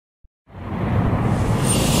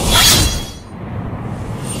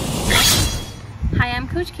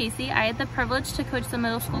Coach Casey. I had the privilege to coach the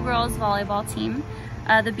middle school girls volleyball team,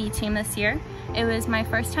 the B team this year. It was my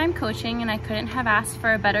first time coaching and I couldn't have asked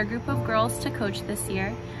for a better group of girls to coach this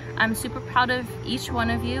year. I'm super proud of each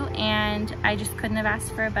one of you and I just couldn't have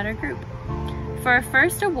asked for a better group. For our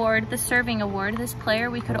first award, the serving award, this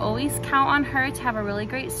player, we could always count on her to have a really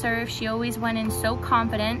great serve. She always went in so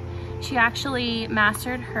confident. She actually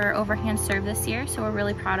mastered her overhand serve this year, so we're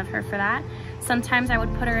really proud of her for that. Sometimes I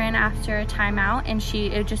would put her in after a timeout and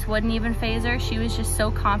it just wouldn't even faze her. She was just so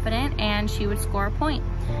confident and she would score a point.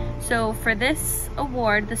 So for this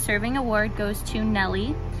award, the serving award goes to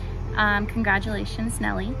Nellie. Congratulations,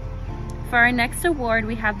 Nellie. For our next award,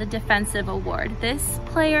 we have the defensive award. This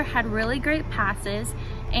player had really great passes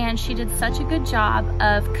and she did such a good job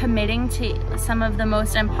of committing to some of the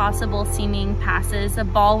most impossible seeming passes. The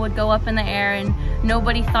ball would go up in the air and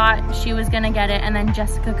nobody thought she was gonna get it, and then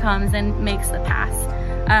Jessica comes and makes the pass.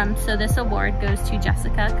 So this award goes to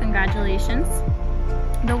Jessica, congratulations.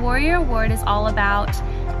 The Warrior Award is all about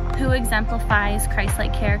who exemplifies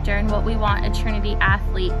Christ-like character and what we want a Trinity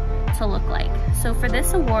athlete to look like. So for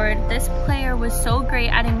this award, this player was so great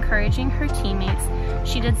at encouraging her teammates.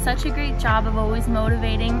 She did such a great job of always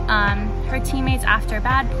motivating her teammates after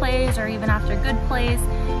bad plays or even after good plays,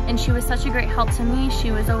 and she was such a great help to me.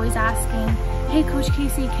 She was always asking, hey Coach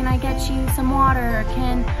Casey, can I get you some water? Or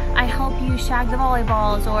can I help you shag the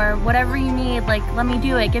volleyballs? Or whatever you need, like, let me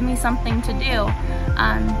do it, give me something to do.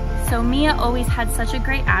 So Mia always had such a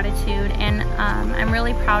great attitude, and I'm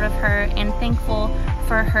really proud of her and thankful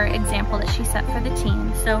for her example that she set for the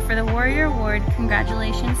team. So for the Warrior Award,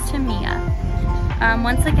 congratulations to Mia.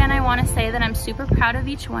 Once again, I want to say that I'm super proud of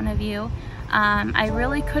each one of you. I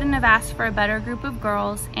really couldn't have asked for a better group of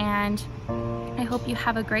girls, and I hope you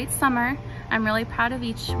have a great summer. I'm really proud of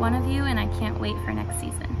each one of you, and I can't wait for next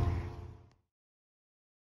season.